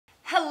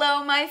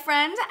Hello, my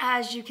friend.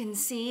 As you can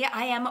see,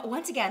 I am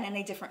once again in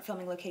a different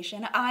filming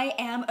location. I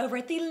am over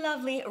at the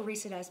lovely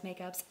Risa Does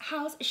Makeup's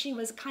house. She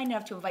was kind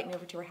enough to invite me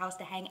over to her house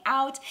to hang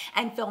out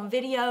and film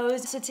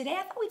videos. So today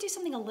I thought we'd do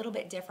something a little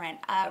bit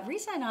different.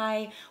 Risa and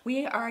I,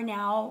 we are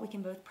now, we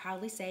can both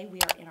proudly say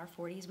we are in our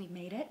 40s. We've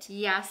made it.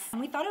 Yes.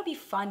 And we thought it would be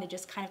fun to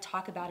just kind of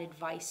talk about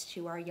advice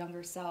to our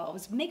younger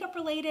selves, makeup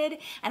related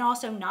and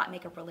also not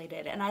makeup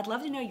related. And I'd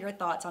love to know your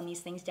thoughts on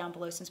these things down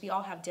below since we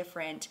all have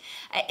different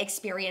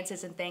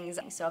experiences and things.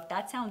 So if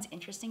that sounds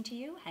interesting to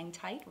you, hang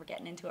tight. We're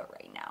getting into it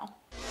right now.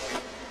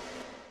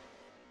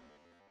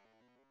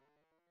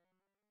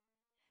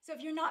 So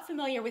if you're not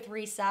familiar with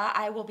Risa,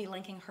 I will be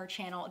linking her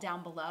channel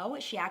down below.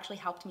 She actually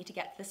helped me to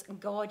get this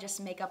gorgeous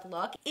makeup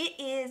look. It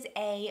is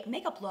a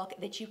makeup look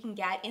that you can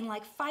get in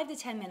like 5 to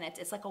 10 minutes.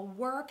 It's like a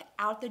work,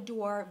 out the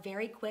door,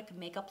 very quick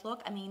makeup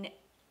look. I mean,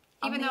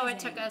 even though it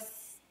took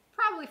us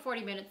probably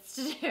 40 minutes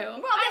to do.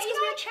 Well, that's because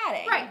we were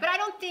chatting. Right, but I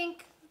don't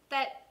think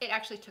that it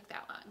actually took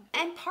that long.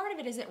 And part of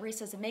it is that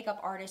Risa's a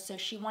makeup artist, so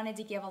she wanted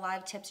to give a lot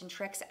of tips and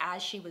tricks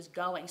as she was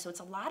going. So it's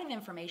a lot of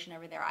information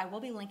over there. I will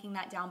be linking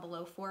that down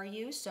below for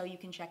you so you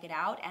can check it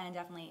out and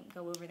definitely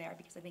go over there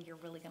because I think you're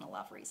really gonna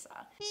love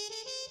Risa.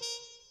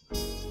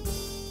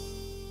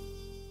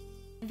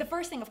 The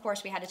first thing, of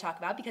course, we had to talk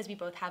about, because we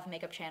both have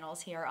makeup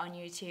channels here on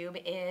YouTube,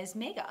 is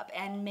makeup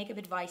and makeup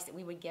advice that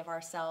we would give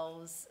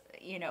ourselves,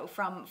 you know,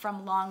 from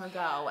long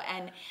ago.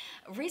 And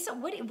Risa,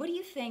 what do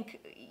you think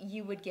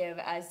you would give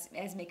as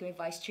makeup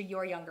advice to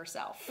your younger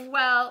self?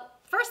 Well,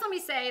 first let me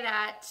say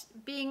that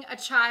being a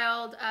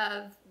child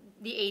of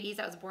the 80s,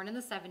 I was born in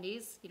the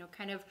 70s, you know,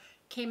 kind of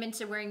came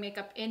into wearing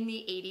makeup in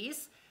the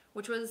 80s,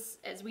 which was,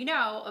 as we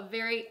know, a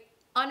very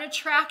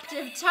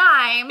unattractive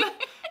time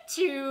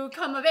to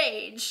come of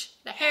age.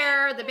 The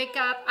hair, the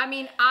makeup. I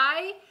mean,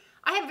 I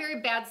had very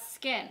bad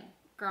skin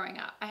growing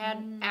up. I had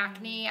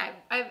acne.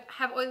 I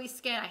have oily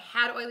skin. I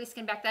had oily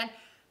skin back then.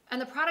 And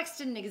the products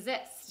didn't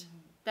exist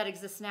that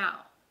exist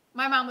now.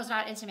 My mom was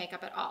not into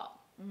makeup at all.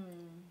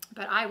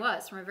 But I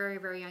was from a very,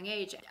 very young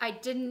age. I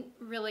didn't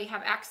really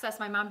have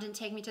access. My mom didn't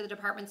take me to the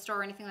department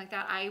store or anything like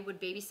that. I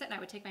would babysit, and I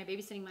would take my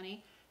babysitting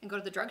money and go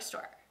to the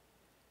drugstore.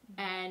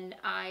 And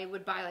I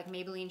would buy like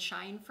Maybelline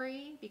Shine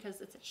Free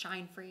because it's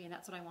Shine Free and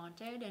that's what I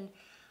wanted. And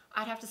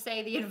I'd have to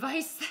say the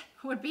advice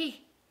would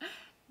be,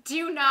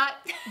 do not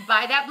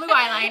buy that blue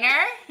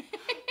eyeliner.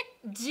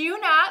 Do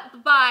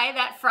not buy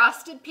that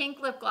frosted pink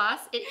lip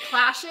gloss. It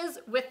clashes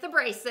with the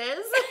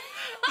braces.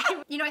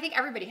 You know, I think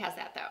everybody has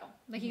that though.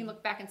 Like you can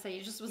look back and say,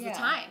 it just was the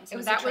times. It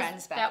was that the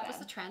trends back that then. was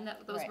the trend.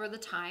 Those were the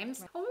times.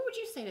 Right. Well, what would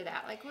you say to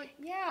that? Like, what?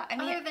 Yeah, I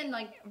mean, other than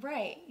like,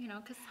 right? You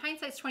know, because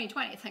hindsight's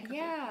 20/20. It's like, okay,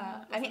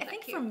 yeah. I mean, I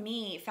think for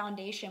me,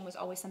 foundation was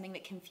always something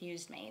that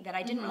confused me. That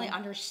I didn't really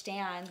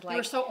understand. Like, you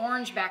were so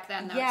orange back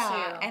then, though.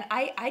 Yeah, too. and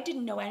I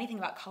didn't know anything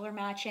about color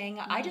matching.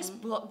 I just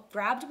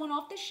grabbed one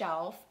off the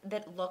shelf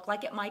that looked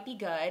like it might be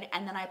good,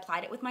 and then I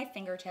applied it with my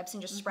fingertips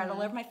and just spread it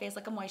all over my face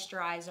like a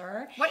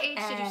moisturizer. What age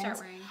did you start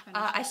wearing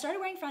foundation? I started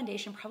wearing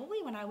foundation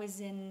probably when I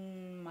was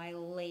in my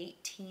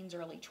late teens,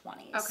 early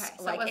 20s. Okay,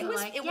 so like, it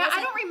wasn't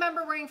I don't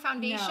remember wearing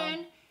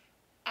foundation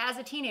as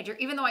a teenager,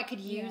 even though I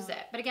could use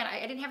it. But again, I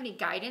didn't have any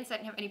guidance. I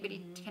didn't have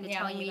anybody kind of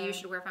telling me you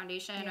should wear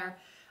foundation, or,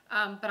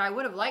 but I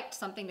would have liked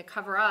something to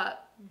cover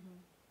up,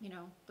 you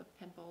know, the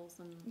pimples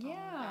and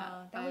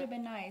all that would have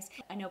been nice.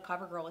 I know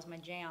CoverGirl was my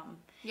jam.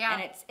 Yeah,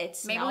 and it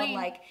smelled Maybelline.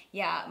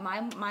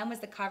 like mine was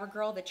the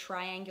CoverGirl, the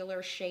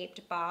triangular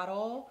shaped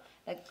bottle.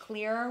 The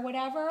clear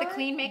whatever. The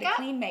clean makeup?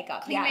 The clean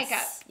makeup. Clean makeup.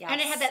 Yes.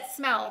 And it had that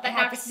smell, that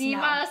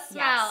Noxzema smell.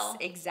 Yes,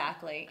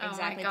 exactly. Oh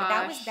exactly. My But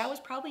gosh. that was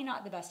probably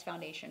not the best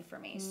foundation for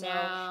me. So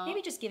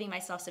maybe just giving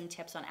myself some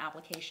tips on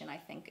application, I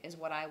think, is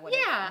what I would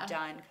have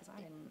done, because I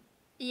didn't.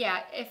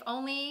 Yeah, if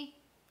only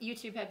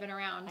YouTube had been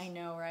around. I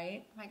know,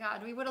 right? Oh my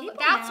God, we would have.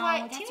 People That's now,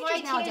 why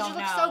teenagers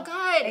look so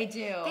good. They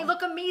do. They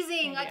look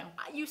amazing. They like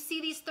do. you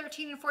see these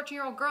 13 and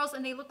 14-year-old girls,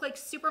 and they look like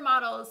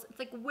supermodels. It's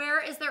like,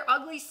 where is their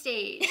ugly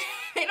stage?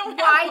 They don't.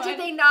 Why did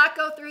they not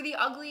go through the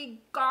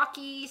ugly,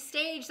 gawky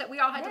stage that we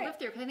all had to live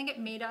through? Because I think it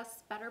made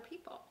us better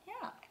people.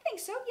 Yeah, I think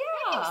so.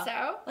 Yeah, I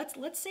think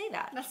so. Let's say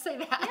that. Let's say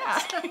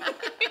that. Yeah.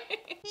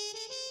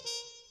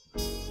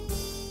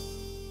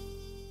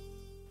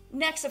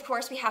 Next, of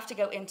course, we have to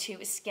go into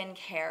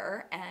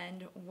skincare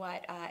and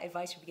what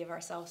advice we give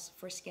ourselves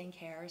for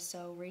skincare.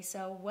 So,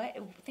 Risa,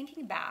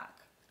 thinking back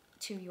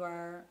to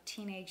your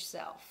teenage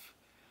self,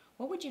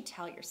 what would you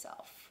tell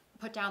yourself?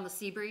 Put down the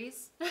sea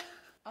breeze.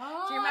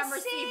 Oh, do you remember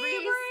sea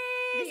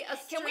breeze?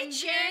 Can we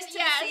cheers to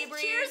the sea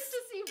breeze? Cheers to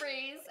sea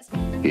breeze.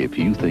 If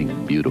you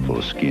think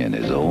beautiful skin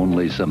is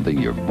only something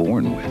you're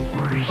born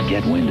with,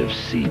 get wind of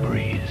Sea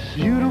Breeze.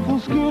 Beautiful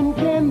skin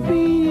can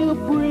be a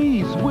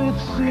breeze with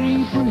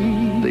Sea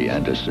Breeze. The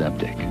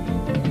antiseptic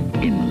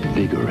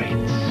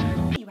invigorates.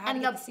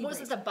 And what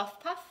was it, the Buff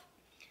Puff?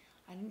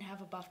 I didn't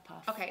have a Buff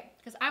Puff. Okay,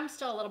 because I'm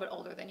still a little bit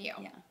older than you.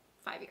 Yeah.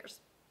 5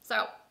 years.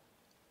 So,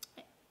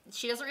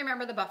 she doesn't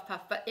remember the Buff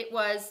Puff, but it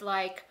was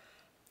like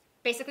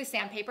basically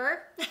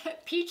sandpaper,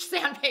 peach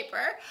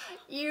sandpaper.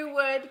 You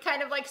would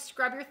kind of like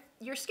scrub your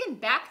your skin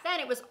back then,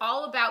 it was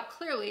all about,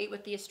 clearly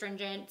with the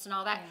astringents and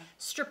all that,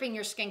 stripping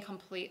your skin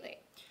completely.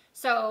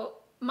 So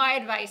my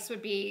advice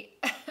would be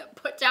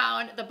put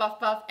down the Buff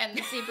Buff and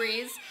the Sea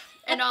Breeze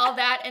and all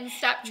that, and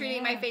stop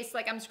treating my face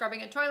like I'm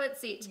scrubbing a toilet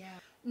seat.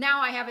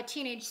 Now I have a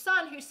teenage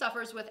son who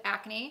suffers with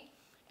acne,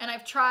 and I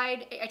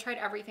tried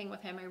everything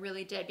with him. I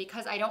really did,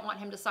 because I don't want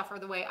him to suffer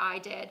the way I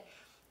did.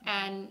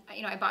 And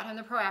you know, I bought him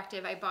the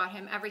Proactive. I bought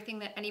him everything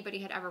that anybody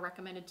had ever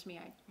recommended to me.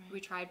 We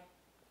tried.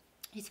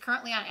 He's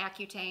currently on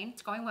Accutane.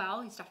 It's going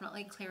well. He's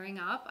definitely clearing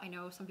up. I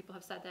know some people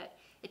have said that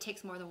it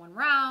takes more than one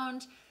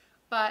round.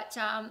 But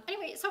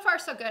anyway, so far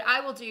so good.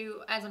 I will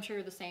do, as I'm sure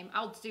you're the same,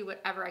 I'll do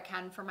whatever I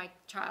can for my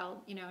child,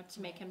 you know,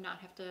 to make him not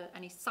have to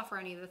suffer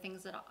any of the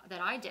things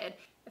that I did.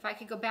 If I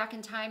could go back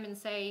in time and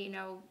say, you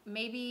know,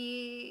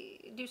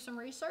 maybe do some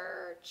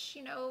research,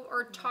 you know,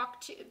 or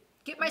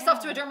get myself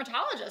to a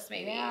dermatologist,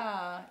 maybe.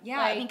 Yeah, like,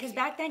 I mean, because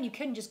back then you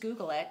couldn't just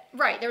Google it.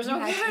 Right, there was no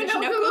Googling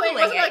Googling. It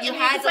wasn't like you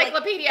had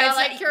encyclopedia,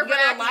 like you go to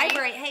a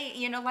library. Hey,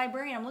 you know,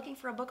 librarian, I'm looking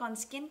for a book on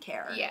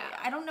skincare. Yeah.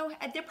 I don't know.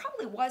 There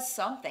probably was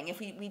something. If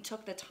we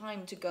took the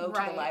time to go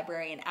to the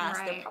library and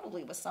ask, there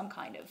probably was some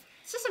kind of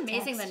It's just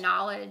amazing the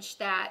knowledge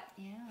that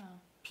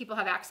people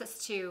have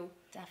access to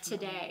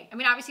today. I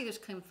mean, obviously there's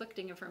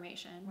conflicting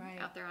information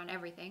out there on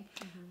everything,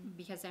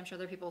 because I'm sure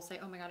there are people who say,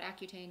 oh my God,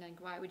 Accutane,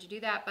 like, why would you do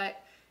that?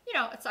 But you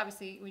know, it's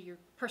obviously your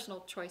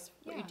personal choice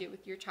what you do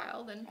with your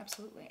child. And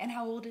absolutely. And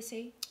how old is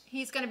he?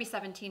 He's going to be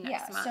 17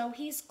 next month. So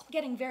he's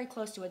getting very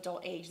close to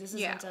adult age. This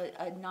isn't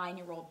a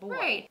 9-year-old boy.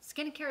 Right.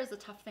 Skincare is a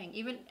tough thing.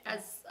 Even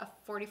as a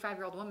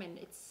 45-year-old woman,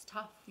 it's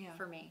tough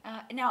for me.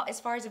 Now, as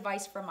far as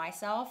advice for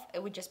myself,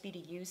 it would just be to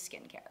use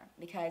skincare,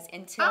 because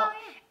until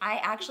I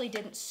actually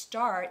didn't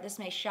start, this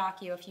may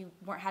shock you if you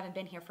haven't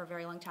been here for a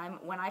very long time.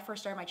 When I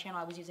first started my channel,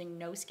 I was using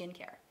no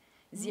skincare.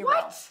 Zero.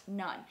 What?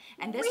 None.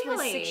 And this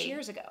was 6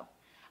 years ago.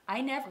 I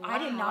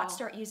did not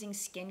start using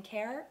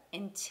skincare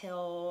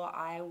until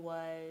I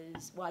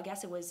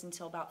guess it was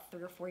until about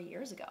 3 or 4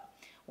 years ago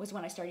was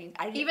when I started.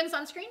 Even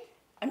sunscreen?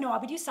 No, I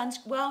would use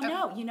sunscreen. Well,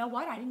 no, you know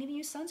what? I didn't even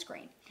use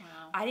sunscreen. Wow.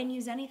 I didn't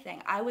use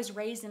anything. I was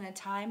raised in a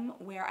time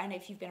where, and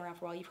if you've been around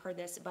for a while, you've heard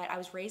this, but I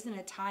was raised in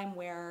a time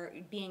where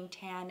being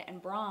tan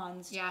and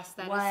bronzed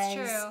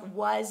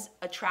was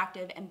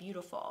attractive and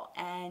beautiful.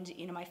 And,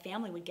 you know, my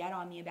family would get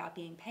on me about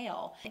being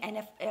pale. And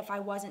if I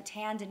wasn't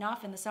tanned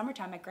enough in the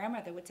summertime, my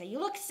grandmother would say, you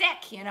look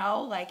sick, you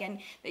know, like, and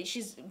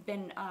she's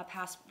been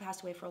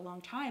passed away for a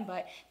long time,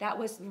 but that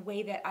was the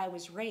way that I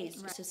was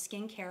raised. Right. So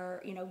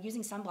skincare, you know,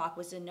 using sunblock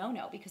was a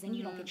no-no, because then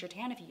you don't get your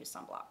tan if you use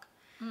sunblock.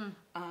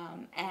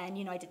 And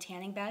you know, I did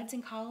tanning beds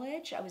in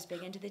college. I was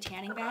big into the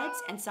tanning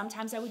beds, and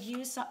sometimes I would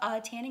use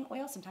tanning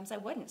oil, sometimes I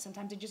wouldn't.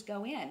 Sometimes I'd just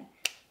go in,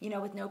 you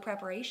know, with no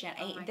preparation.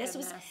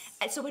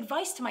 So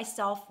advice to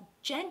myself,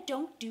 Jen,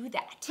 don't do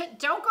that.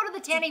 Don't go to the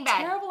tanning bed.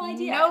 Terrible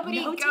idea.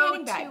 Nobody go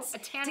to beds. A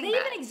tanning do they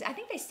bed. Even exist? I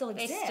think they still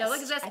exist. They still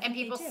exist, and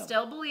people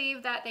still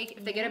believe that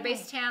if they get a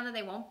base tan, then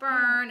they won't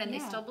burn, and they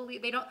still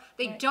believe they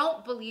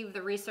don't believe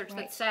the research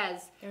that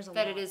says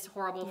that it is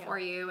horrible for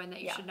you and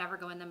that you should never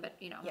go in them. But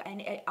you know,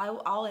 and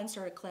I'll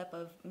insert a clip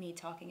of me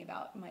talking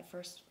about one of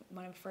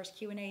my first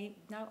Q&A.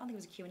 No, I don't think it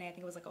was a Q&A. I think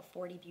it was like a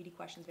 40 beauty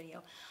questions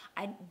video.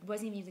 I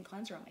wasn't even using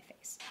cleanser on my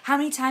face. How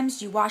many times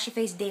do you wash your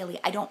face daily?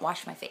 I don't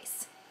wash my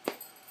face.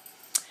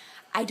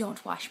 I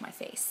don't wash my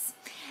face.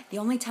 The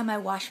only time I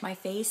wash my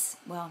face,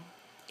 well,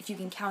 if you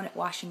can count it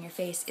washing your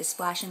face, is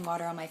splashing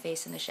water on my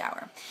face in the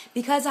shower.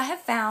 Because I have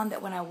found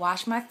that when I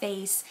wash my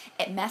face,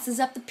 it messes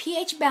up the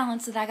pH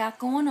balance that I got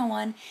going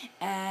on,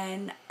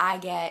 and I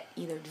get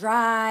either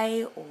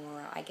dry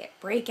or I get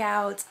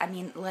breakouts. I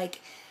mean,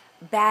 like,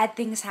 bad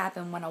things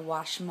happen when I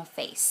wash my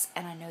face.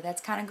 And I know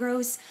that's kind of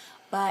gross,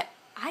 but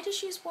I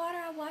just use water.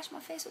 I wash my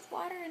face with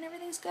water and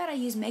everything's good. I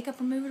use makeup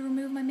remover to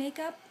remove my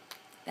makeup.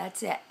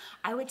 That's it.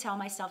 I would tell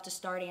myself to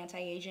start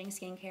anti-aging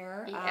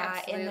skincare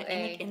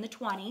in the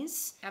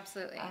 20s.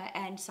 Absolutely.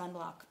 And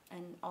sunblock,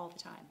 and all the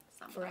time.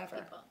 Sunblock, forever.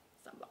 People.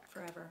 Sunblock.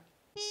 Forever.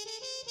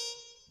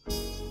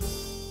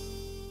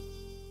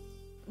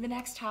 The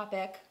next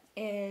topic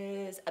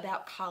is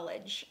about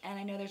college, and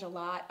I know there's a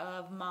lot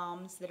of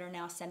moms that are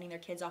now sending their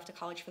kids off to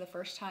college for the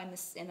first time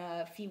in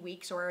a few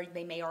weeks, or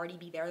they may already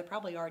be there. They're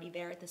probably already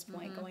there at this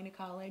point, going to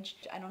college.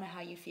 I don't know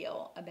how you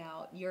feel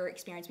about your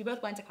experience. We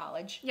both went to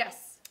college.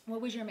 Yes. What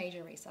was your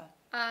major, Risa?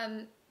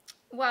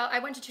 Well, I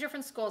went to 2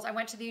 different schools. I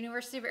went to the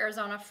University of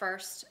Arizona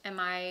first, and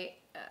I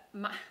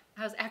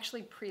was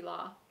actually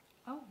pre-law.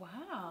 Oh,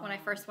 wow. When I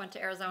first went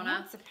to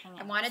Arizona.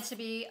 I wanted to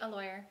be a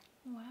lawyer.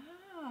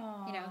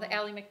 Wow. You know, the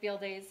Ally McBeal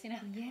days, you know.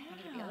 Yeah. I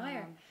wanted to be a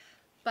lawyer.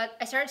 But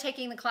I started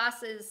taking the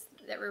classes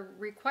that were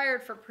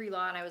required for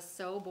pre-law, and I was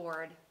so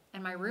bored.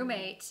 And my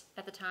roommate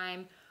at the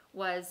time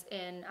was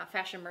in a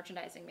fashion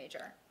merchandising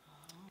major.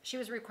 She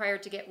was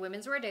required to get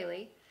Women's Wear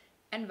Daily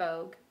and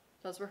Vogue.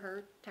 Those were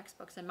her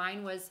textbooks, and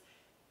mine was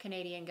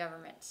Canadian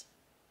government.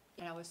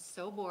 And I was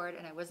so bored,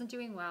 and I wasn't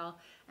doing well,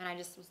 and I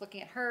just was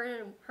looking at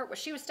her what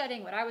she was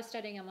studying, what I was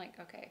studying. I'm like,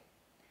 okay,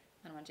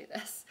 I don't want to do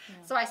this. Yeah.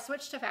 So I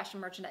switched to fashion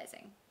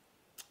merchandising.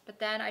 But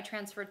then I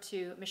transferred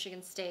to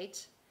Michigan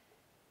State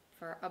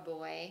for a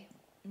boy,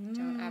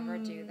 Don't ever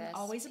do this.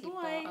 Always a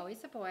people. boy.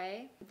 Always a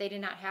boy. They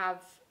did not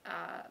have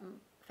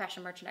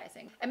fashion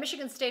merchandising. At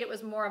Michigan State, it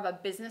was more of a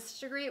business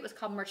degree. It was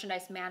called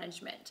merchandise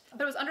management.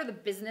 But it was under the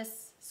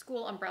business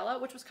school umbrella,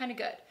 which was kind of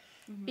good.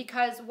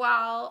 Because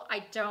while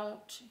I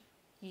don't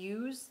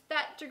use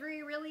that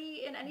degree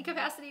really in any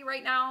capacity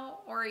right now,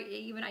 or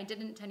even I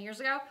didn't 10 years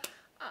ago,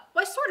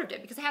 well, I sort of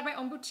did because I had my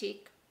own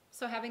boutique.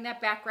 So having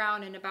that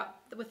background and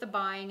with the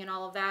buying and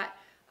all of that,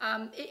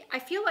 I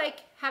feel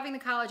like having the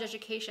college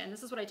education,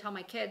 this is what I tell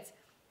my kids,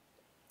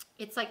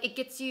 it's like it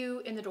gets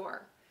you in the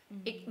door.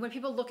 When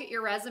people look at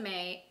your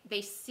resume,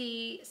 they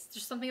see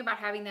there's something about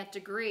having that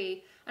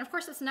degree. And of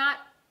course, it's not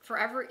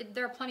forever.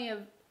 There are plenty of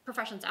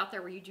professions out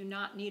there where you do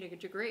not need a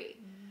degree.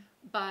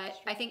 But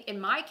I think in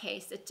my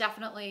case, it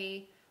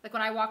definitely, like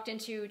when I walked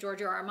into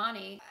Giorgio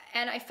Armani,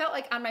 and I felt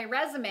like on my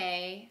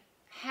resume,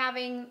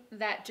 having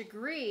that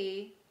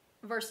degree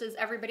versus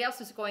everybody else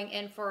who's going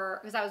in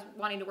because I was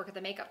wanting to work at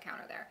the makeup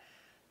counter there.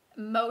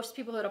 Most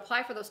people that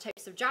apply for those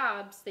types of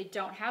jobs, they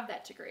don't have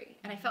that degree.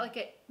 And I felt like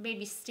it made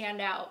me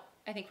stand out,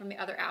 I think, from the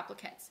other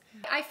applicants.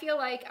 I feel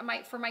like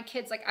for my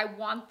kids, like I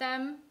want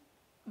them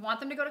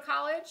to go to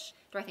college.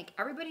 Do I think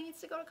everybody needs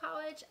to go to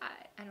college?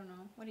 I don't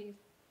know. What do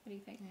you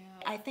think?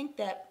 Yeah. I think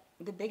that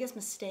the biggest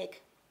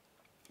mistake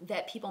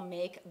that people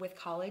make with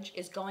college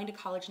is going to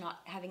college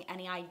not having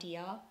any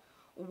idea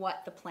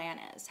what the plan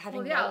is,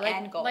 having no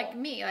end goal. Like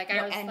me, like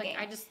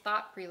I just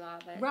thought pre-law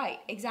that. Right,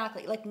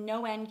 exactly. Like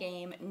no end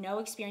game, no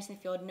experience in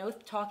the field, no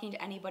talking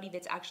to anybody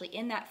that's actually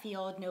in that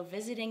field, no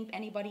visiting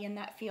anybody in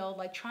that field.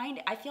 Like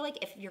I feel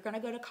like if you're going to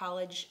go to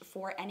college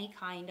for any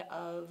kind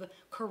of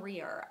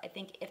career, I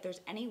think if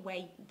there's any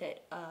way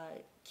that a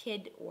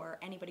kid or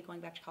anybody going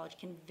back to college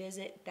can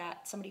visit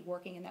somebody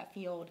working in that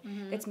field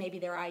that's maybe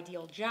their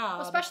ideal job.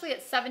 Well, especially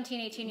at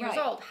 17, 18 years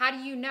old. How do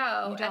you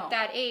know at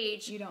that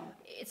age? You don't.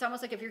 It's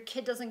almost like if your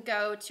kid doesn't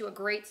go to a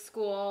great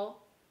school,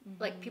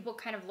 like people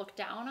kind of look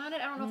down on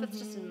it. I don't know if it's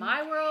just in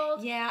my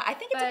world. Yeah, I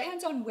think it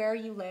depends on where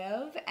you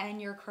live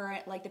and your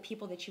current, like the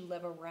people that you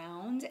live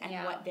around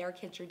and what their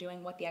kids are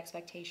doing, what the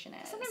expectation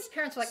is. Sometimes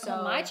parents are like,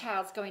 oh, my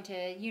child's going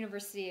to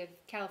University of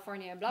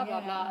California, blah,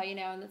 blah, blah, you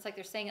know, and it's like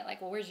they're saying it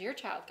like, well, where's your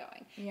child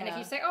going? Yeah. And if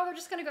you say, oh, they're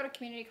just going to go to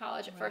community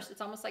college at first,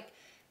 it's almost like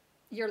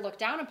you're looked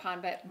down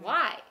upon, but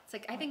why? It's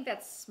like, I think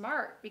that's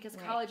smart because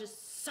college is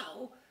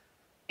so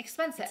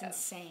expensive. It's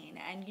insane,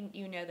 and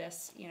you know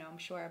this, you know, I'm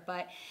sure,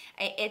 but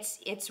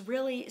it's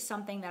really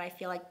something that I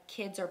feel like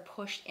kids are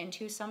pushed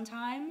into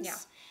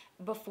sometimes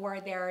before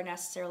they're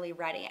necessarily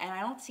ready. And I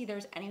don't see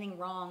there's anything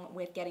wrong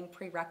with getting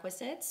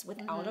prerequisites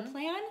without a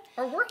plan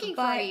or working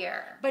for a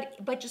year. But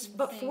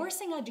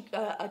forcing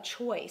a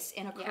choice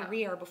in a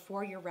career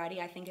before you're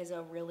ready, I think is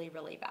a really,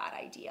 really bad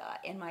idea,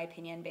 in my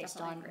opinion, based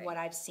on what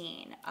I've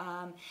seen.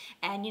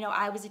 And you know,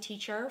 I was a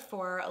teacher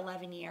for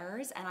 11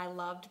 years, and I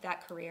loved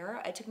that career.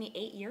 It took me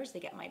 8 years to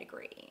get my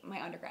degree, my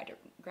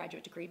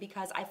undergraduate degree,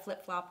 because I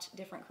flip-flopped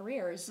different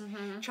careers,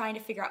 trying to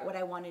figure out what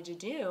I wanted to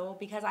do.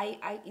 Because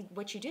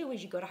what you do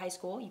is you go to high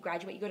school, you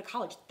graduate, you go to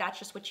college. That's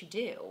just what you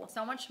do.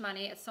 So much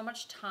money, it's so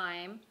much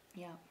time.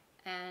 Yeah.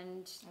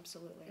 And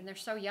absolutely. And they're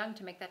so young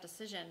to make that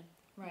decision.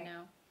 Right. You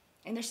know.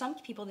 And there's some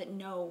people that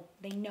know.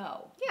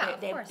 Yeah,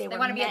 of course. They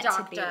want to be a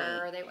doctor.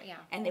 Or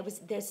and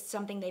there's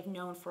something they've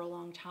known for a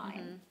long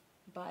time.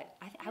 But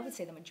I would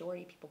say the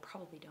majority of people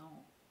probably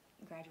don't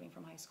graduating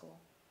from high school.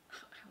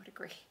 I would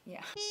agree.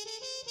 Yeah.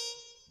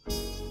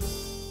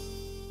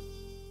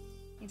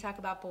 You talk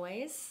about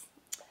boys.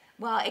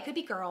 Well, it could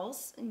be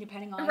girls,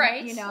 depending on,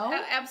 you know.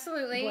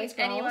 Absolutely. Boys,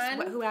 girls,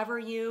 anyone. whoever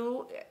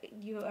you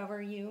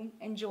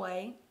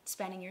enjoy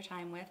spending your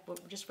time with,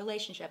 just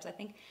relationships. I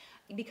think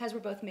because we're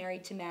both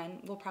married to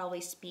men, we'll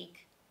probably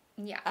speak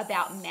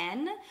about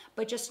men,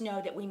 but just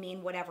know that we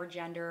mean whatever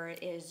gender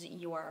is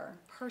your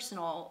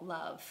personal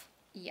love.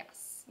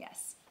 Yes.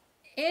 Yes.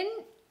 In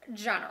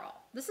general,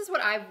 this is what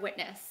I've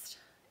witnessed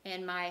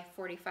in my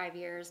 45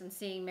 years and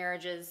seeing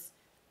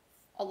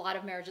a lot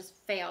of marriages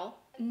fail.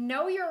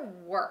 Know your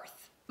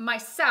worth.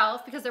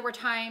 Myself, because there were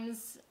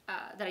times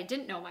that I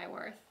didn't know my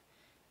worth,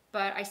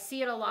 but I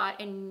see it a lot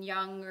in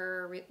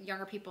younger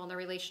people in their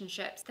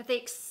relationships, that they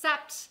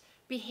accept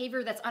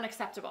behavior that's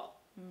unacceptable.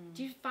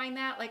 Do you find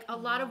that? Like a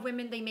lot of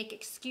women, they make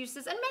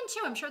excuses, and men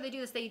too, I'm sure they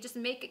do this, they just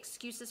make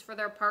excuses for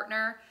their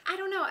partner. I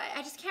don't know,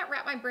 I just can't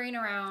wrap my brain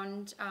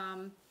around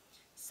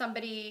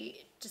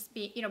somebody just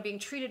being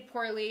treated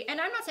poorly.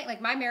 And I'm not saying like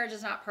my marriage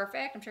is not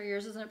perfect. I'm sure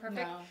yours isn't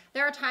perfect. No.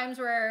 There are times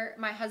where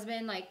my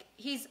husband, like,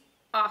 he's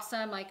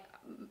awesome, like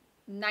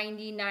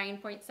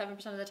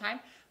 99.7% of the time.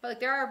 But like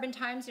there have been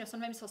times,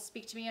 sometimes he'll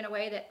speak to me in a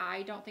way that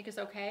I don't think is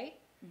okay.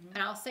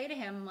 And I'll say to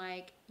him,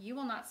 like, you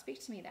will not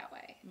speak to me that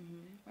way.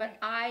 But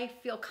I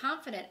feel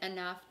confident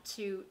enough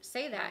to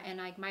say that. And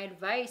like my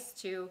advice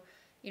to,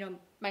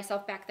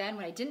 myself back then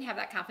when I didn't have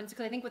that confidence,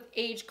 because I think with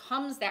age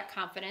comes that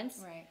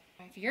confidence. Right.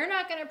 If you're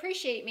not going to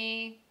appreciate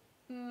me,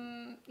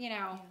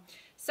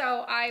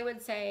 So I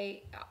would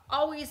say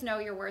always know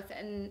your worth,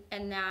 and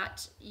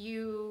that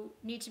you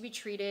need to be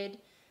treated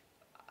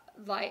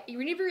like, you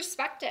need to be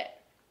respected.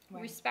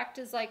 Respect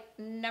is like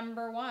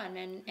number one,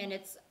 and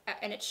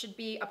it should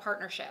be a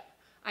partnership.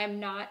 I'm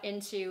not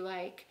into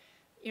like,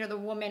 you know, the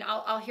woman.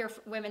 I'll hear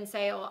women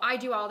say, "Oh, I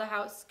do all the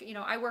house. You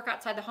know, I work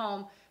outside the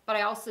home, but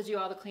I also do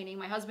all the cleaning.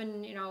 My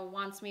husband, you know,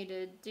 wants me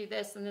to do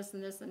this and this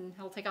and this, and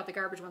he'll take out the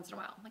garbage once in a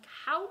while." I'm like,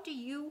 how do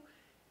you?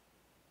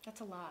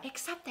 That's a lot.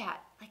 Accept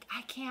that. Like,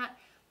 I can't.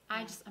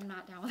 I'm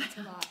not down with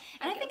that. A lot.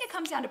 And I think it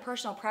comes down to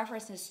personal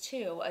preferences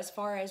too, as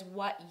far as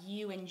what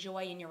you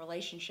enjoy in your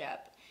relationship.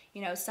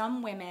 You know,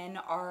 some women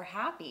are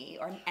happy,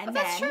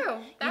 That's true.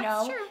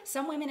 That's true.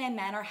 Some women and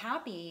men are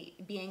happy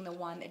being the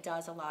one that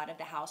does a lot of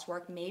the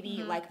housework.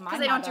 Maybe like my mother. Because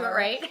they don't do it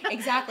right.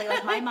 Exactly,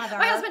 like my mother.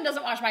 My husband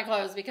doesn't wash my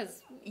clothes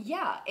because.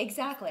 Yeah,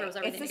 exactly. Throws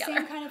It's the together.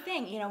 same kind of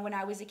thing. You know, when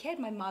I was a kid,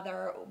 my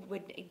mother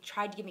would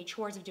try to give me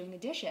chores of doing the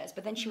dishes,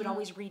 but then she would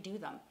always redo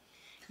them,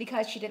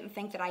 because she didn't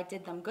think that I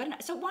did them good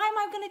enough. So why am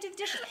I going to do the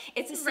dishes?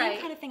 It's the same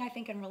kind of thing I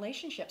think in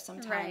relationships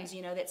sometimes,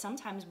 you know, that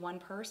sometimes one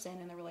person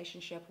in the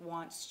relationship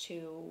wants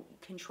to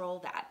control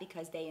that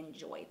because they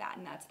enjoy that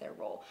and that's their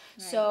role.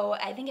 Right. So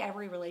I think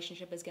every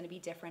relationship is going to be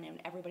different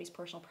and everybody's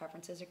personal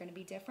preferences are going to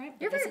be different.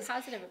 You're very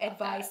positive about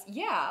advice. That.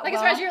 Yeah. Like,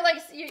 as far as you're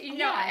like, you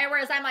know,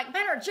 whereas I'm like,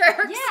 men are jerks.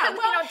 Yeah. And they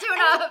don't do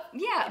enough.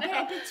 Yeah. You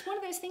know? But it's one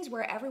of those things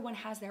where everyone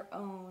has their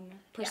own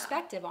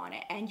perspective on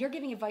it and you're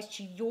giving advice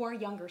to your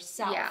younger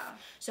self. Yeah.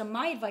 So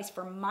my advice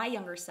for my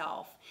younger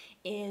self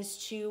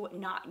is to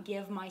not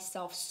give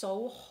myself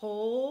so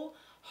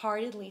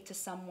wholeheartedly to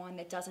someone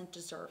that doesn't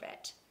deserve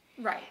it.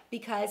 Right.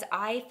 Because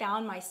I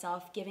found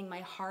myself giving my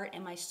heart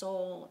and my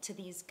soul to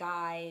these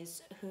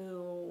guys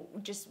who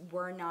just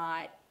were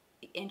not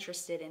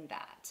interested in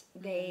that.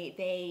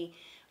 They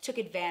took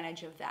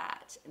advantage of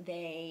that.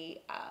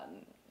 They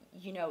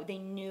you know, they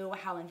knew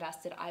how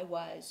invested I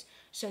was,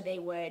 so they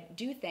would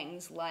do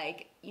things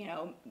like, you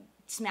know,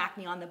 smack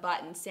me on the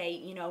butt and say,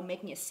 you know,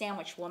 make me a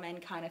sandwich woman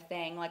kind of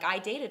thing. Like, I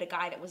dated a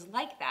guy that was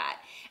like that,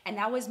 and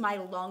that was my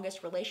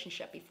longest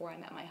relationship before I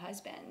met my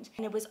husband.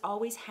 And it was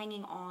always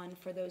hanging on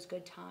for those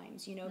good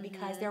times, you know,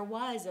 because there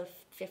was a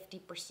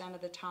 50%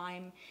 of the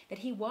time that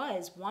he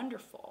was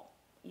wonderful.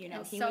 You know,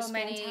 and he so was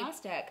many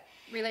fantastic.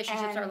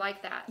 Relationships are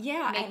like that.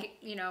 Yeah.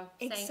 You know,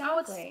 saying, exactly. oh,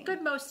 it's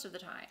good most of the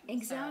time.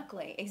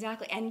 Exactly,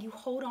 exactly. And you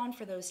hold on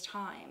for those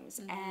times.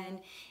 And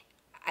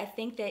I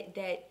think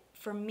that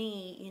for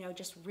me, you know,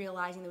 just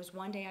realizing, there was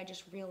one day I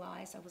just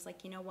realized, I was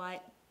like, you know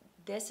what,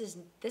 this is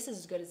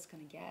as good as it's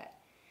going to get.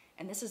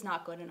 And this is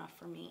not good enough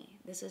for me.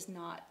 This is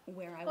not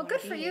where I want to be.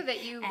 Well, good for you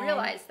that you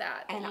realized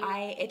that. And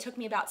it took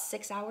me about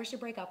 6 hours to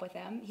break up with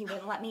him. He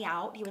wouldn't let me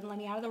out. He wouldn't let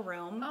me out of the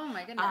room. Oh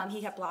my goodness.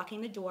 He kept blocking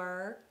the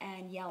door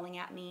and yelling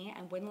at me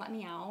and wouldn't let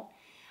me out.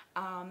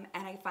 And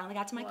I finally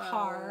got to my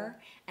car,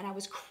 and I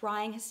was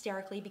crying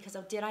hysterically because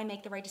of, did I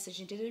make the right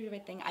decision? Did I do the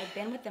right thing? I've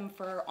been with them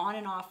for on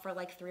and off for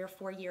like 3 or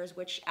 4 years,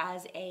 which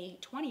as a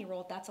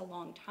 20-year-old, that's a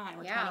long time,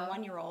 or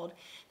 21-year-old,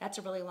 that's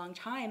a really long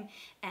time.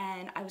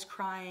 And I was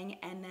crying,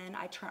 and then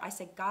I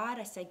said, God,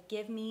 I said,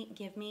 give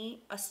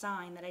me a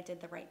sign that I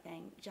did the right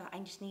thing. I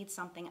just need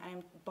something.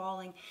 I'm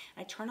bawling.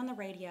 I turn on the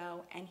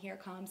radio, and here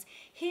it comes.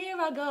 Here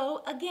I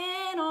go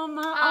again on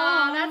my own.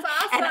 Oh, that's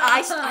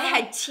awesome. And I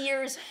had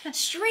tears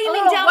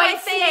streaming down my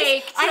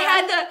face.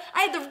 I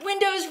had the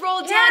windows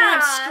rolled down,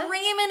 and I'm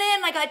screaming in,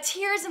 and I got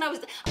tears, and I was,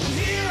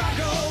 here I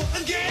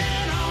go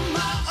again on my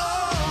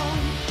own.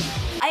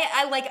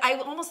 I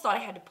almost thought I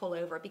had to pull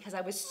over because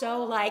I was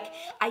so like,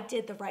 I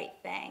did the right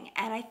thing.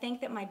 And I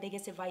think that my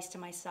biggest advice to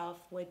myself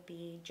would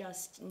be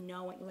just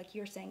knowing, like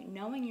you're saying,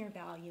 knowing your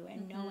value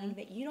and knowing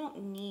that you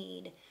don't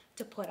need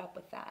to put up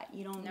with that.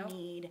 You don't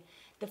need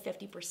the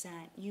 50%.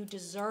 You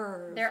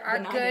deserve there are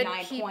the good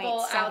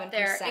people out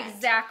there.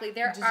 Exactly.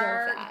 There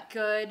are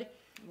good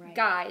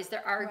guys.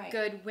 There are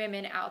good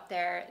women out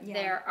there.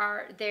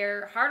 Yeah.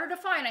 They're harder to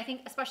find. I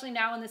think, especially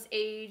now in this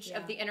age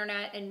of the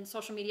internet and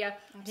social media,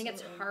 I think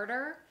it's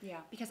harder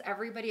because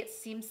everybody, it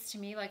seems to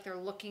me like they're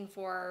looking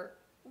for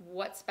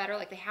what's better.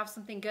 Like they have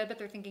something good, but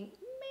they're thinking,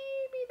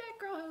 maybe that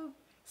girl who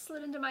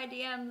slid into my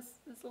DMs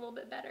is a little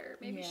bit better.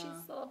 Maybe she's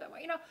a little bit more,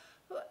 you know,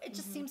 it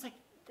just seems like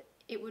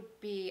it would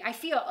be, I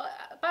feel,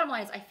 bottom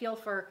line is I feel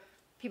for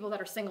people that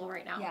are single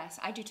right now. Yes,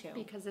 I do too.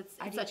 Because it's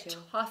a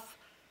tough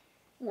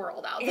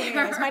world out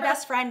there. It is. My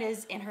best friend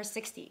is in her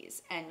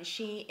 60s and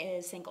she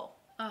is single.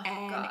 Oh,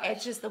 and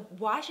it's just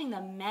watching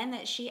the men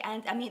that she,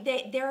 and I mean,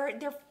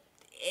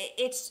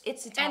 it's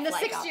a tough and the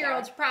life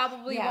 60-year-olds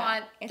probably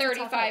want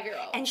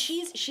 35-year-olds. And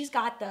she's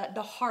got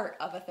the heart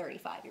of a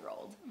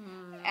 35-year-old.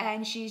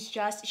 And these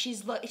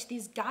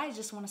guys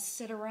just want to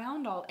sit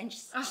around and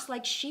just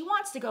like, she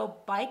wants to go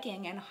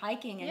biking and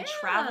hiking and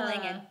traveling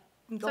and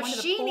going to the pool.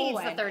 So she needs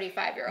the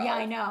 35-year-old. Yeah,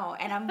 I know.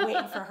 And I'm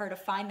waiting for her to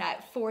find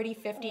that 40,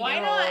 50-year-old. Why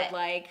not?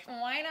 Like,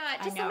 why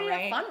not? Just somebody to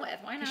have fun with.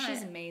 Why not?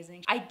 She's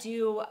amazing. I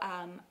do.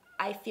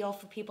 I feel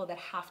for people that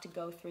have to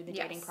go through the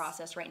dating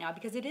process right now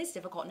because it is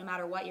difficult. No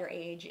matter what your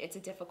age, it's a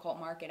difficult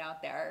market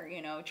out there.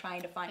 You know,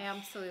 trying to find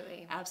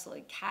absolutely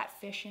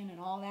catfishing and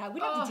all that. We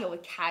don't have to deal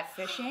with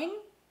catfishing.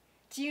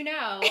 Do you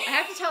know? I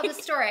have to tell this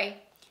story.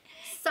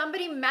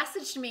 Somebody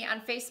messaged me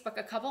on Facebook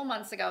a couple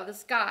months ago.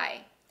 This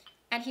guy,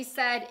 and he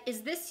said,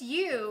 "Is this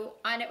you?"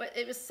 And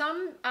it was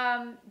some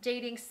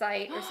dating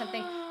site or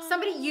something.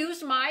 Somebody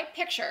used my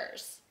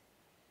pictures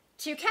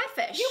to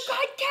catfish. You got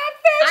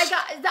catfish?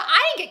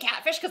 I didn't get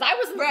catfish because I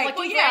wasn't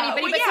looking for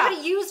anybody, but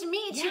somebody used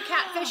me to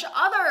catfish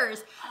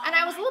others. And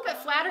I was a little bit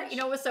flattered. You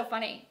know, it was so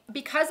funny.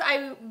 Because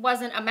I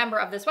wasn't a member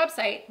of this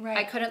website,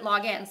 I couldn't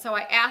log in. So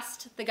I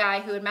asked the guy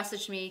who had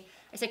messaged me,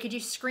 I said, could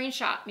you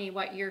screenshot me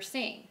what you're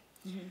seeing?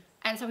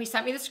 And so he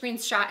sent me the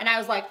screenshot, and I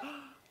was like,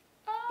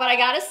 but I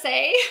gotta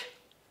say,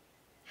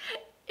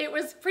 it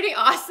was pretty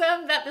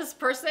awesome that this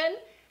person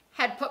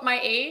had put my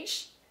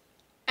age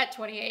at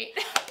 28.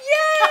 Yay!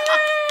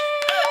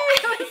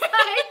 I was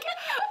like,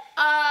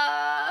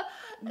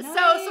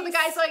 nice. So the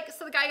guy's like,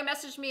 so the guy who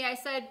messaged me,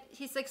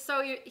 he's like,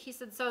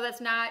 so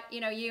that's not, you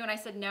know, you? And I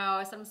said, no.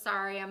 I said, I'm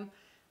sorry,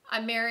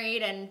 I'm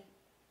married and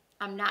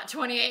I'm not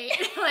 28.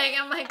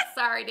 I'm like,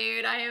 sorry,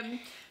 dude, I am.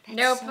 That's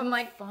nope. So I'm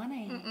like,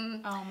 funny.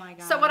 Oh my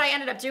god. So what I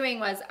ended up doing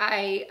was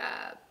I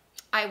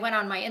went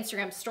on my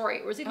Instagram story.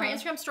 It was either my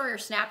Instagram story or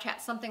Snapchat,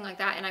 something like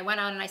that. And I went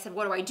on and I said,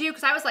 what do I do?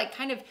 Because I was like,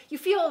 kind of, you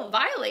feel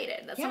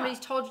violated that somebody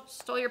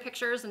stole your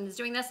pictures and is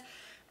doing this.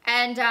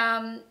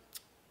 And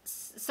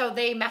so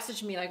they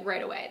messaged me like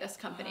right away, this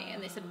company,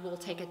 and they said, we'll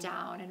take it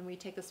down and we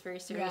take this very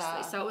seriously.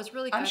 Yeah. So it was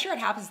really good. I'm sure it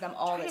happens to them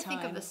all the time. I'm trying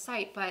to think of the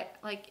site, but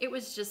like, it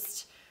was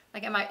just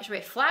like, should I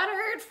be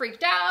flattered,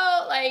 freaked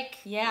out? Like,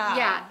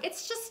 yeah,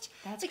 it's just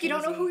that's like crazy. You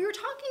don't know who you're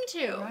talking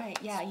to. Right,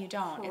 yeah, you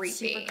don't. Creepy. It's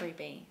super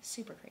creepy,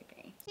 super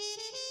creepy.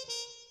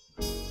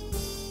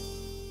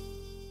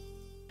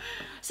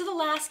 So the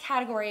last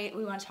category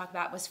we want to talk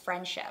about was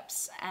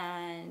friendships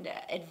and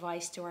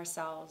advice to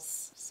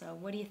ourselves. So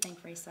what do you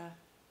think, Risa?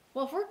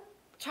 Well, if we're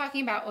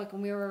talking about like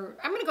when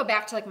I'm going to go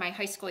back to like my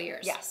high school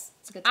years. Yes,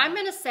 it's a good time. I'm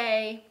going to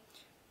say,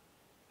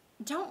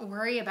 don't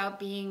worry about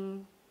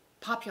being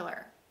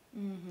popular.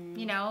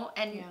 You know,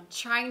 and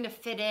trying to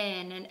fit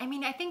in. And I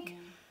mean, I think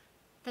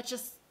that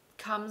just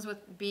comes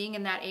with being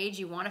in that age.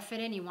 You want to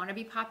fit in, you want to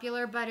be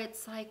popular, but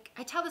it's like,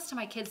 I tell this to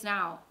my kids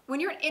now. When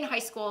you're in high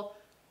school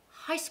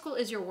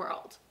is your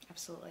world.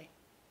 Absolutely.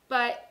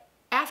 But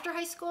after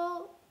high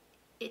school,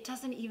 it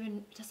doesn't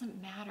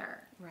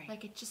matter. Right.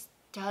 Like, it just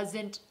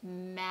doesn't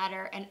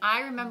matter. And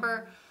I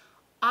remember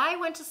I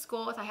went to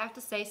school with, I have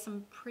to say,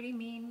 some pretty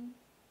mean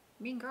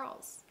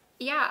girls.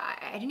 Yeah,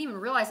 I didn't even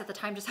realize at the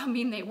time just how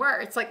mean they were.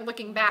 It's like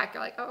looking back,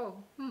 you're like, oh,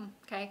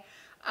 okay.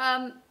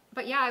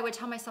 But yeah, I would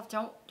tell myself,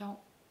 don't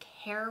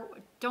care.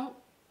 Don't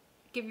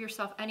give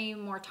yourself any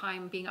more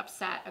time being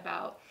upset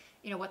about,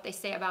 you know, what they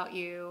say about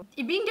you.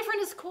 Being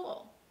different is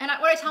cool. And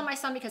what I tell my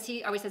son, because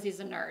he always says he's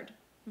a nerd,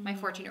 my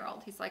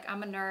 14-year-old. He's like,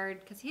 I'm a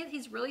nerd, because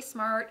he's really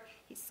smart.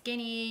 He's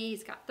skinny.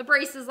 He's got the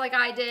braces like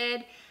I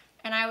did.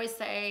 And I always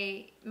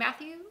say,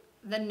 Matthew,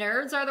 the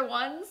nerds are the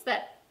ones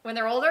that, when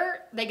they're older,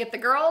 they get the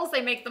girls,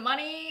 they make the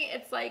money.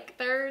 It's like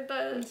they're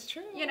the, it's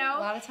true. You know,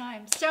 a lot of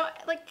times. So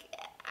like,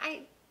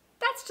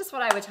 that's just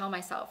what I would tell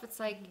myself. It's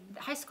like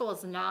high school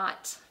is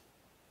not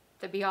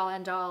the be all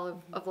end all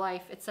of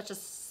life. It's such a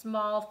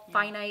small,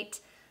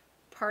 finite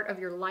part of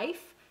your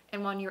life.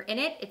 And when you're in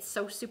it, it's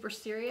so super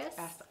serious.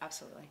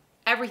 Absolutely.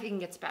 Everything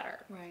gets better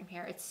from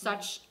here. It's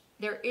such,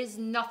 there is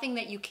nothing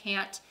that you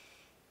can't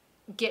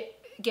get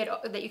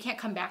that you can't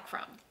come back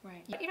from.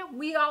 Right. You know,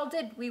 we all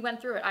did. We went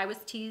through it. I was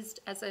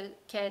teased as a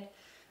kid,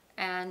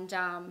 and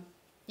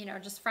you know,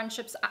 just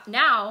friendships.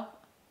 Now,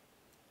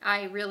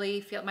 I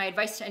really feel my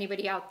advice to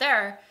anybody out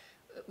there,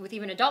 with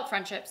even adult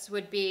friendships,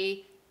 would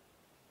be,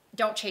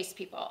 don't chase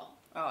people.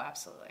 Oh,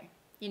 absolutely.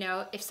 You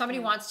know, if somebody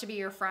wants to be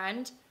your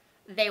friend,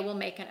 they will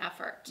make an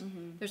effort.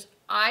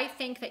 I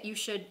think that you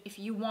should, if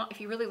you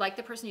really like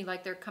the person, you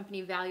like their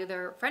company, value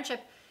their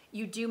friendship,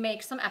 you do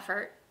make some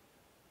effort.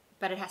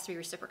 But it has to be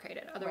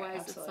reciprocated.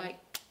 Otherwise, it's like,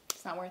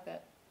 it's not worth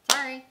it.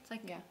 Sorry. It's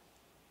like,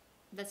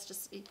 that's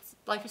just,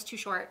 life is too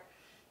short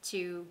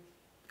to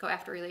go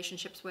after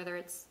relationships, whether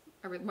it's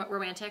a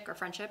romantic or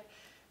friendship,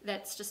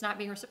 that's just not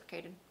being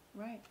reciprocated.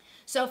 Right.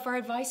 So for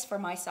advice for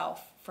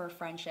myself for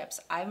friendships,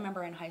 I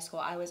remember in high school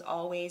I was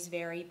always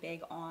very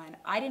big on,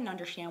 I didn't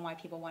understand why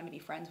people wanted to be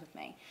friends with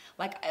me.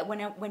 Like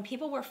when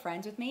people were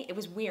friends with me, it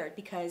was weird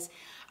because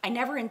I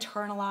never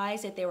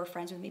internalized that they were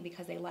friends with me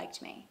because they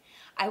liked me.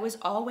 I was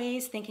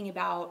always thinking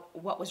about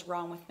what was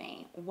wrong with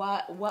me,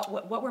 what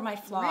were my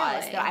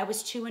flaws, that I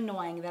was too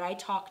annoying, that I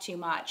talked too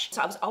much.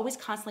 So I was always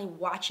constantly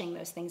watching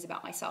those things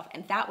about myself,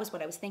 and that was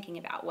what I was thinking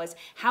about, was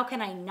how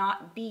can I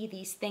not be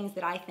these things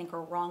that I think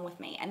are wrong with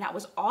me? And that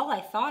was all I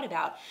thought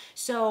about.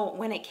 So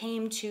when it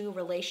came to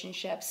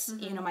relationships,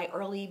 you know, my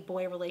early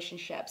boy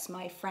relationships,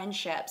 my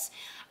friendships,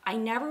 I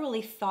never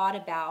really thought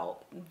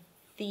about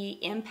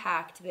the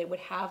impact that it would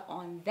have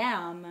on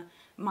them,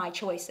 my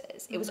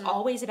choices. It was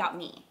always about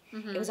me.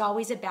 It was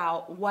always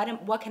about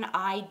what can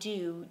I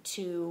do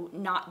to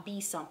not be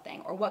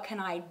something, or what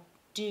can I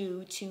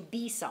do to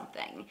be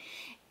something.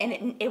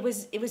 And it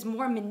was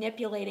more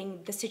manipulating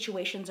the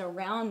situations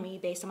around me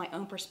based on my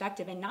own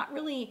perspective, and not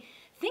really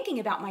thinking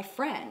about my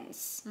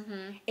friends.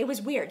 It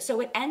was weird.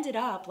 So it ended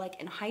up like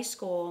in high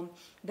school,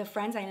 the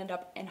friends I ended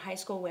up in high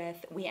school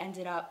with, we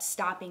ended up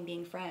stopping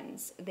being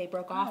friends. They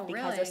broke off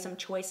because of some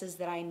choices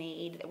that I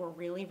made that were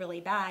really,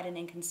 really bad and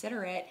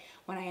inconsiderate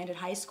when I ended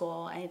high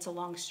school. And it's a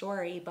long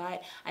story,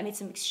 but I made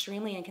some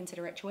extremely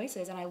inconsiderate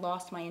choices, and I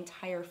lost my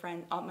entire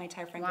friend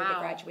group at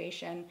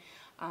graduation.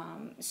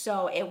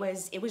 So it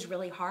was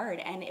really hard,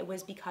 and it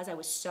was because I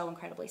was so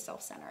incredibly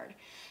self-centered.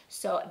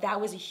 So that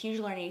was a huge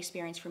learning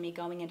experience for me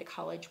going into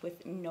college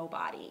with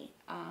nobody.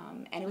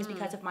 And it was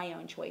because of my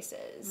own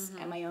choices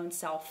and my own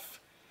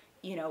self,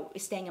 you know,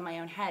 staying in my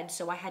own head.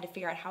 So I had to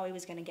figure out how I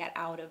was going to get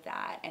out of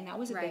that. And that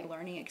was a big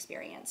learning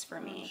experience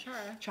for me,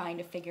 trying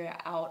to figure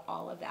out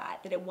all of that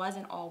it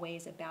wasn't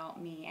always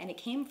about me. And it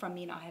came from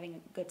me not having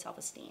a good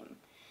self-esteem.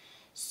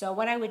 So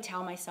what I would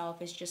tell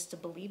myself is just to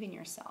believe in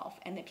yourself,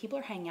 and that people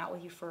are hanging out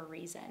with you for a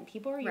reason.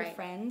 People are your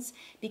friends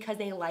because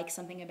they like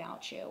something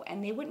about you,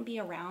 and they wouldn't be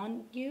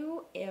around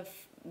you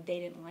if they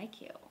didn't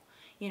like you.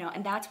 You know,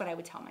 and that's what I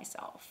would tell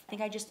myself. I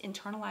think I just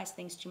internalized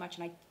things too much,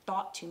 and I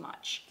thought too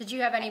much. Did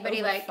you have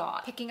anybody like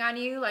picking on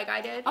you like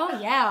I did? Oh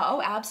yeah, oh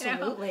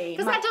absolutely.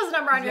 Because that does a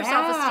number on your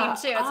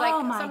self-esteem too. It's like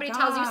somebody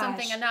tells you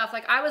something enough.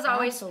 Like I was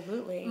always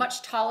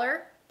much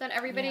taller than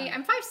everybody.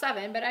 I'm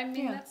 5'7", but I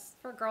mean that's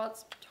for a girl,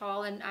 it's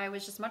tall, and I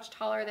was just much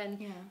taller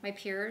than my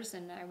peers,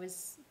 and I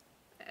was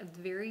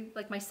very,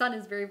 like, my son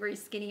is very, very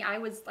skinny. I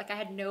was like, I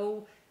had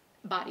no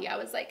body. I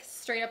was like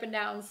straight up and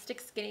down, stick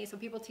skinny. So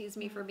people teased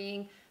me for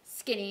being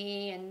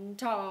skinny and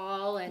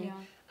tall, and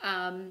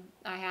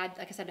I had,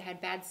 like I said, I had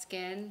bad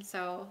skin.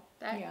 So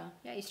that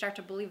you start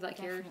to believe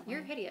like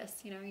you're hideous.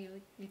 You know,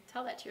 you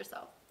tell that to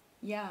yourself.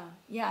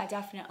 Yeah,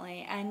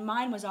 definitely. And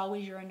mine was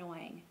always you're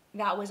annoying.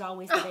 That was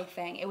always the big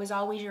thing. It was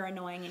always you're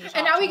annoying,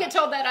 and now we get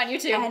told that on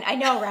YouTube. And I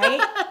know, right?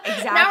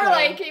 Exactly. Now we're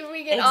like,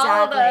 we get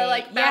all the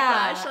like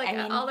backlash, like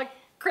I mean, all the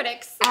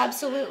critics.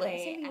 Absolutely.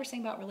 Same thing we're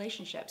saying about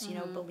relationships. You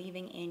know,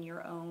 believing in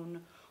your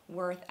own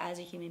worth as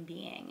a human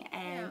being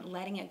and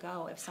letting it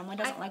go. If someone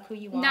doesn't like who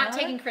you are, not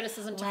taking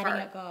criticism to letting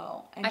it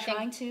go and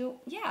trying to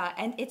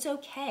and it's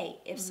okay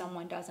if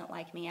someone doesn't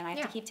like me, and I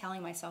have to keep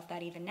telling myself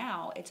that even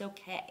now. It's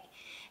okay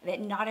that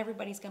not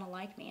everybody's gonna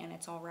like me, and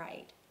it's all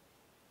right.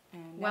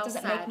 And that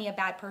doesn't make me a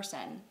bad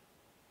person.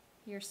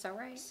 You're so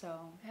right. So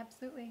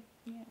absolutely.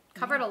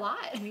 Covered a lot.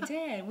 We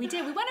did. We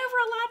went over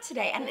a lot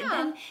today. And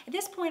then at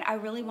this point, I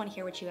really want to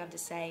hear what you have to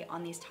say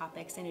on these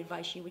topics and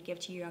advice you would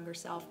give to your younger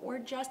self, or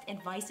just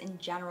advice in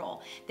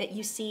general that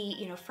you see,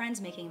 you know,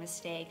 friends making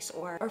mistakes,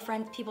 or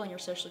people in your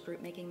social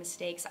group making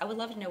mistakes. I would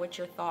love to know what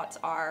your thoughts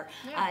are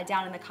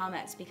down in the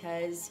comments,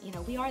 because, you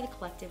know, we are the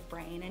collective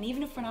brain. And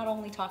even if we're not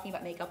only talking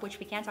about makeup, which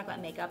we can talk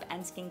about makeup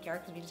and skincare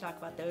because we do talk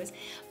about those,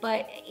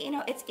 but, you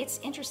know,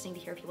 it's interesting to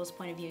hear people's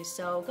point of view.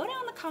 So go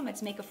down in the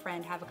comments, make a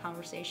friend, have a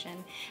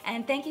conversation.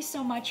 And thank you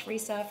so much,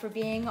 Risa, for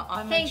being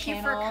on my channel. Thank you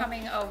for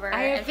coming over.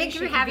 And thank you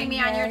for having me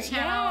on your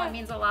channel. It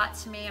means a lot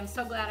to me. I'm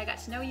so glad I got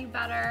to know you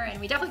better, and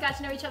we definitely got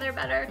to know each other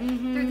better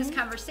through this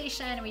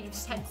conversation, and we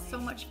just had so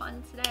much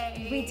fun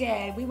today. We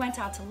did. We went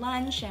out to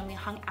lunch and we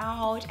hung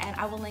out, and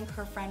I will link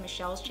her friend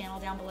Michelle's channel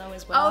down below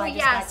as well. I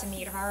just got to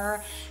meet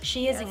her.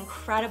 She is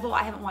incredible.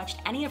 I haven't watched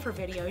any of her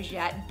videos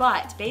yet,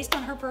 but based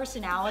on her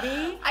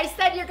personality, I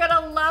said you're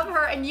gonna love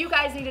her, and you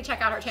guys need to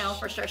check out her channel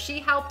for sure. She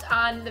helped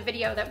on the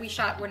video that we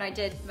shot when I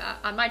did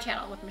on my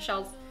channel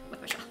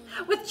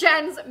with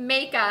Jen's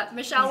makeup.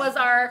 Michelle was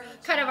our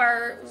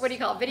what do you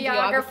call it,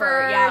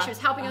 videographer. She was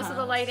helping us with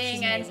the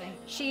lighting, and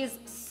she's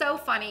so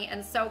funny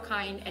and so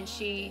kind, and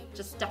she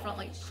just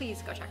definitely,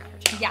 please go check out her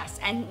channel. Yes,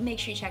 and make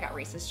sure you check out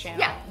Risa's channel.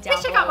 Yeah,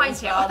 please check out mine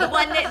too. The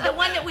one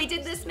that we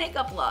did this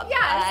makeup look.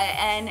 Yes.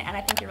 And I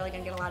think you're really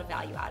gonna get a lot of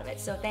value out of it.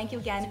 So thank you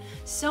again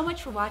so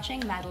much for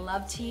watching. Mad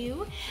love to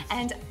you,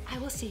 and I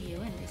will see you,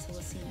 and Risa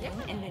will see you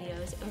in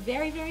videos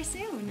very, very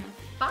soon.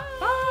 Bye.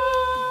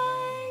 Bye.